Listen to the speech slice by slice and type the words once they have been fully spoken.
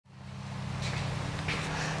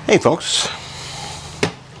Hey folks,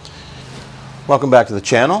 welcome back to the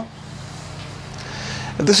channel.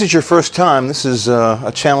 If this is your first time, this is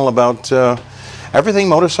a channel about everything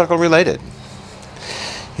motorcycle related.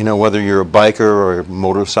 You know, whether you're a biker or a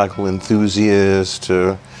motorcycle enthusiast,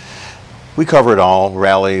 we cover it all,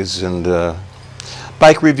 rallies and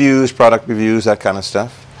bike reviews, product reviews, that kind of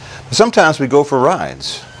stuff. But sometimes we go for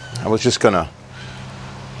rides. I was just gonna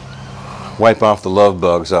wipe off the love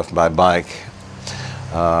bugs off my bike.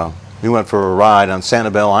 We went for a ride on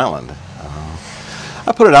Sanibel Island.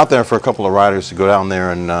 I put it out there for a couple of riders to go down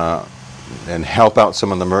there and help out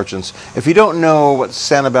some of the merchants. If you don't know what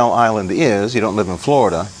Sanibel Island is, you don't live in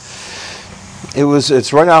Florida,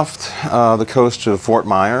 it's right off the coast of Fort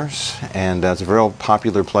Myers, and it's a very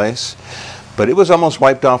popular place, but it was almost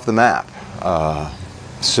wiped off the map.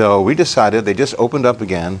 So we decided, they just opened up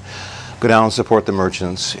again, go down and support the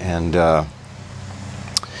merchants, and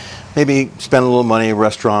maybe spend a little money at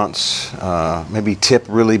restaurants, maybe tip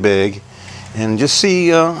really big, and just see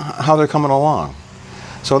how they're coming along.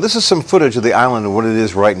 So this is some footage of the island and what it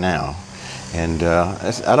is right now. And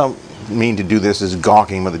I don't mean to do this as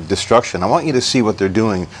gawking with the destruction. I want you to see what they're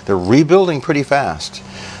doing. They're rebuilding pretty fast.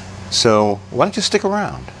 So why don't you stick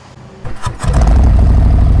around?